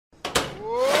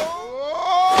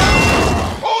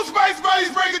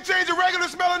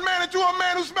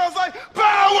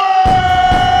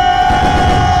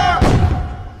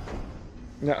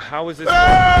Now, how is this?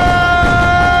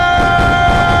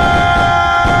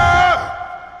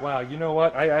 Wow, you know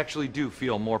what? I actually do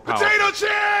feel more powerful. Potato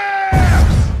chips!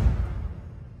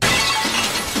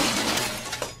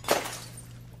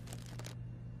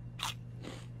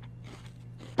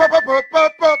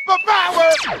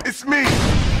 Power! It's me.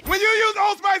 When you use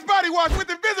Old Spice body wash with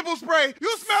invisible spray,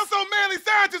 you smell so manly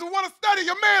scientists will want to study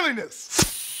your manliness.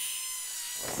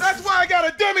 That's why I got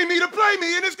a dummy me to play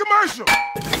me in this commercial.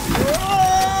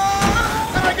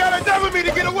 And I got a double me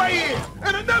to get away in,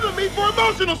 and another me for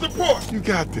emotional support. You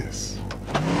got this.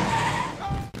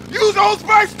 Use Old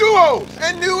Spice Duos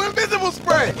and new invisible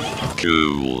spray.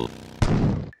 Cool.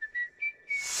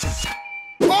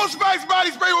 Old Spice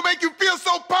body spray will make you feel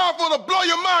so powerful to blow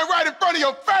your mind right in front of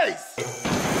your face.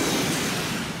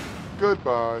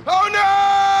 Goodbye. Oh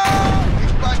no!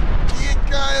 It's like you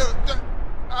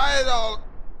I don't.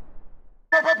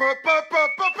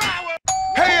 Power.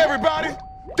 Hey everybody!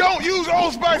 Don't use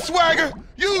Old Spice swagger.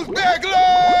 Use Bear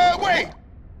Glove. Wait.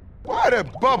 Why are there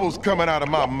bubbles coming out of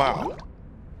my mouth?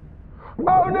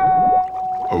 Oh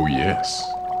no! Oh yes,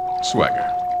 swagger.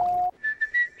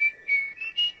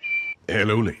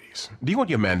 Hello, ladies. Do you want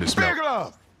your man to smell Bear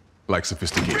Glove. like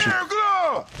sophistication? Bear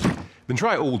Glove. Then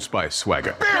try Old Spice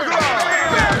swagger. Bear Glove.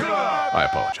 Bear Glove. I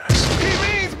apologize.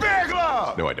 He means Bear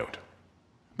Glove. No, I don't.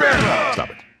 Bear Glove. Stop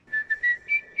it.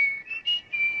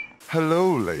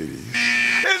 Hello, ladies.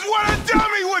 Is what a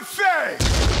dummy would say.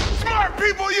 Smart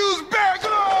people use Bear Glove.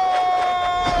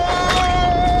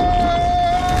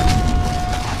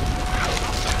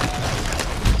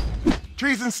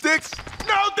 Trees and sticks?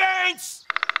 No thanks.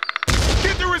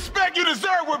 Get the respect you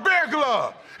deserve with Bear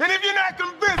Glove. And if you're not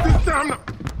convinced, it's time to...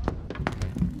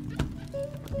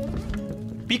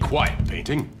 Be quiet,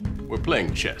 Painting. We're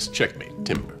playing chess. Checkmate,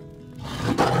 Timber.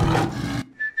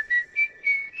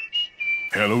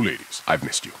 Hello, ladies. I've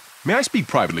missed you. May I speak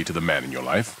privately to the man in your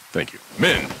life? Thank you.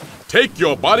 Men, take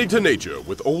your body to nature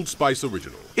with Old Spice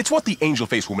Original. It's what the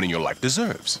angel-faced woman in your life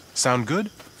deserves. Sound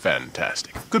good?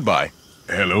 Fantastic. Goodbye.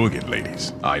 Hello again,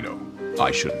 ladies. I know.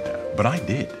 I shouldn't have, but I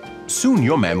did. Soon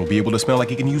your man will be able to smell like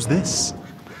he can use this.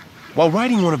 While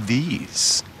riding one of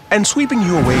these, and sweeping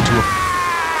you away to a...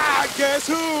 Guess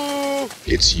who?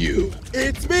 It's you.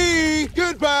 It's me.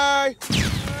 Goodbye.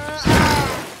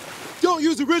 Don't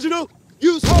use original.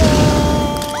 Use home.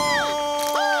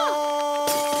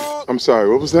 I'm sorry,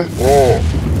 what was that? Oh.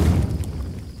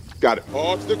 Got it.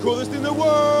 Hog's the coolest in the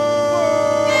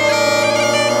world.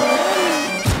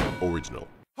 Original.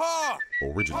 Hog.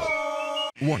 Original.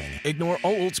 Warning, ignore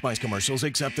all Old Spice commercials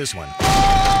except this one.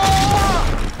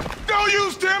 Don't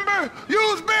use Timber.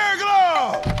 Use Bear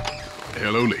Glove.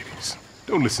 Hello, ladies.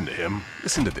 Don't listen to him.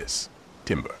 Listen to this.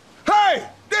 Timber. Hey,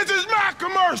 this is my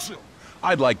commercial.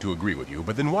 I'd like to agree with you,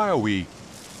 but then why are we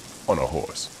on a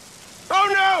horse? Oh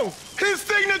no! His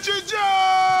signature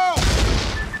Joe!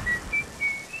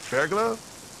 Bear Glove?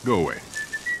 Go away.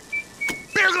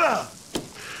 Bear Glove!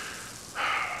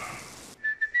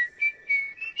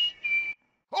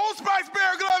 Old Spice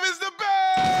Bear Glove is the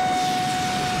best!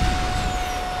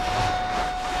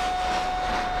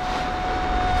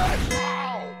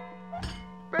 Wow!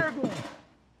 Bear Glove!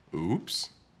 Oops.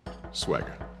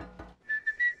 Swagger.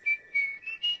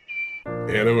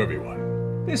 Hello, everyone.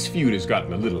 This feud has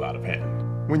gotten a little out of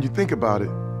hand. When you think about it,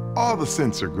 all the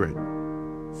scents are great.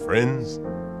 Friends?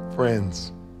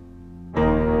 Friends.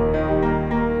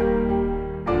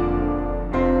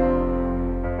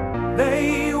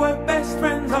 They were best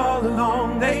friends all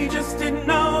along, they just didn't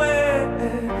know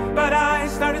it. But I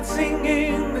started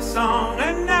singing the song,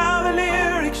 and now the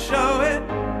lyrics show it.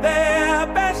 They're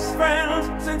best friends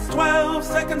since 12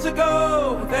 seconds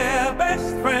ago. They're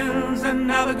best friends, and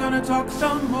now they're gonna talk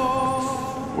some more.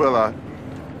 Well, I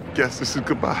guess this is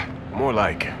goodbye. More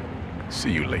like,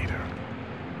 see you later.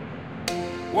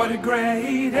 What a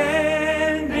great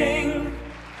ending.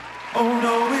 Oh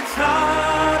no, it's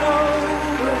not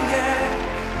over yet.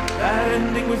 That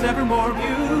ending was ever more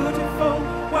beautiful.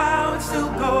 Wow, it's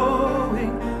still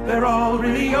going. They're all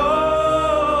really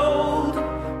old.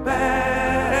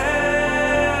 Best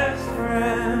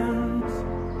friends.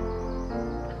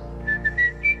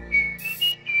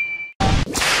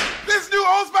 This new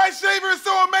Old Spice shaver is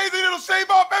so amazing it'll shave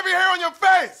off every hair on your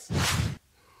face.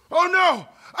 Oh no,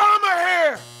 I'm a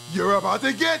hair. You're about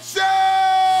to get shaved.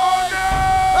 Oh no!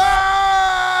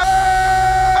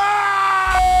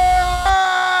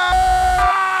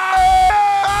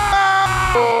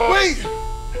 Wait,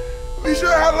 we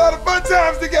sure had a lot of fun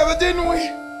times together, didn't we?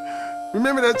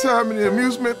 Remember that time in the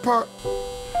amusement park?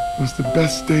 It was the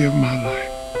best day of my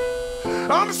life.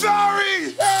 I'm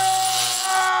sorry!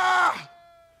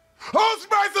 Old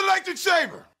Spice electric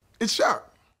shaver. It's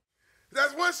sharp.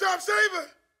 That's one sharp shaver.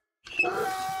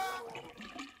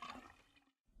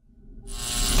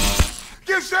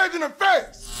 Get shaved in the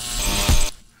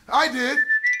face. I did.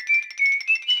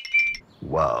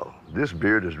 Wow, this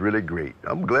beard is really great.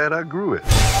 I'm glad I grew it.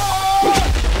 Oh!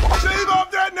 Shave off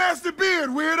that nasty beard,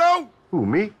 weirdo. Who,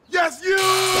 me? Yes, you!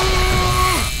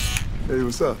 Hey,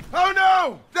 what's up? Oh,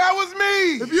 no! That was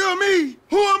me! If you're me,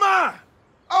 who am I?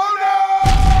 Oh, no!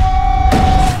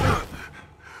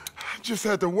 I just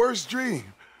had the worst dream.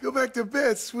 Go back to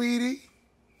bed, sweetie.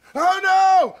 Oh,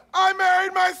 no! I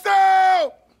married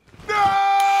myself! No!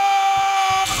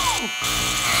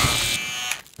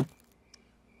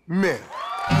 Man.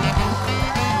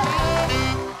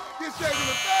 Get shaved in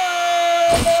the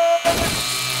face!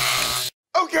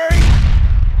 Okay.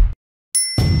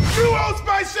 New Old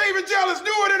Spice shaving gel is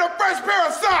newer than a fresh pair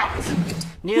of socks.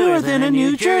 Newer than a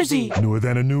New Jersey. Newer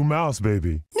than a new mouse,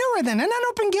 baby. Newer than an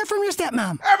unopened gift from your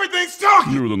stepmom. Everything's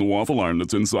talking. Newer than the waffle iron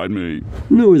that's inside me.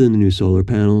 Newer than the new solar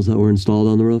panels that were installed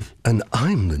on the roof. And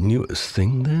I'm the newest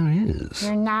thing there is.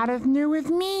 You're not as new as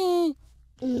me.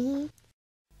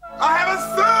 I have a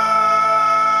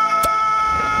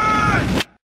son!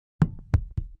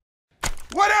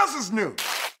 What else is new?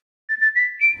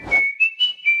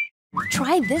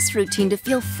 Try this routine to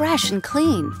feel fresh and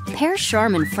clean. Pair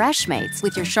Charmin Fresh Mates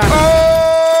with your Charmin.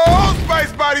 Oh, Old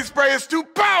Spice body spray is too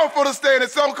powerful to stay in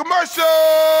its own commercial.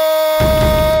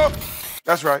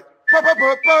 That's right.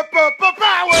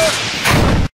 Power.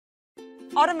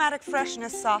 Automatic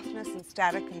freshness, softness, and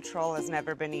static control has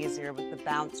never been easier with the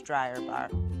Bounce Dryer Bar.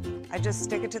 I just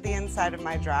stick it to the inside of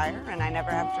my dryer, and I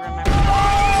never have to remember.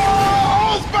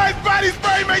 Oh, Old Spice body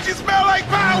spray makes you smell like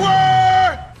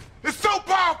power. It's so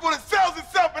powerful it sells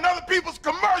itself in other people's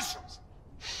commercials.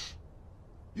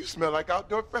 You smell like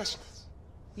outdoor freshness.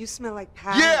 You smell like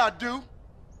power. Yeah, I do.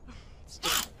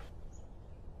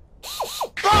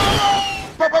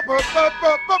 Power!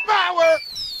 Power!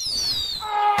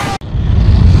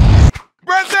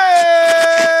 Brazil!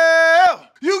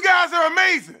 You guys are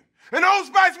amazing. And Old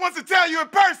Spice wants to tell you in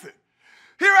person.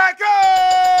 Here I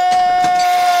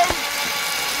come!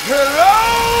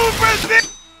 Hello, Brazil!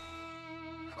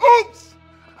 Oops!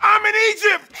 I'm in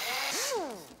Egypt!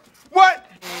 What?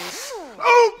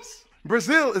 Oops!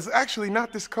 Brazil is actually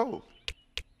not this cold.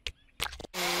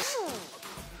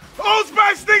 Old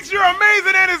Spice thinks you're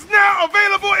amazing and is now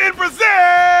available in Brazil!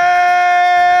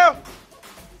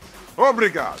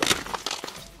 Obrigado.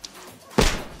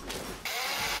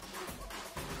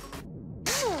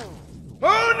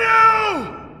 Oh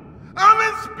no! I'm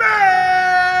in space!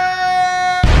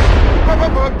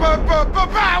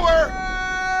 Power!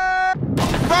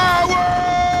 Power!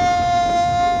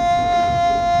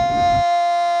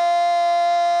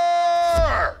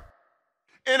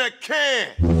 In a can.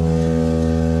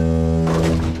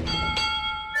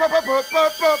 Power!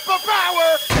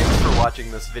 Thanks for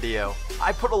watching this video.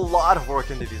 I put a lot of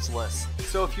work into these lists,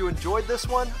 so if you enjoyed this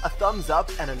one, a thumbs up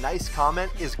and a nice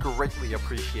comment is greatly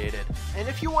appreciated. And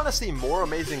if you want to see more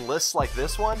amazing lists like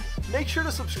this one, make sure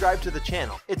to subscribe to the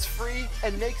channel. It's free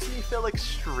and makes me feel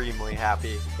extremely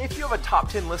happy. If you have a top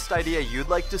 10 list idea you'd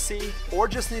like to see, or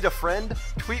just need a friend,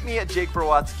 tweet me at Jake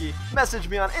Brawatsky, message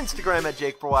me on Instagram at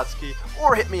Jake Brawatsky,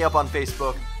 or hit me up on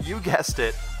Facebook, you guessed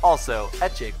it, also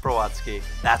at Jake Brawatsky.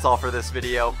 That's all for this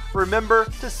video. Remember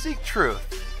to seek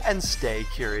truth and stay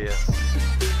curious.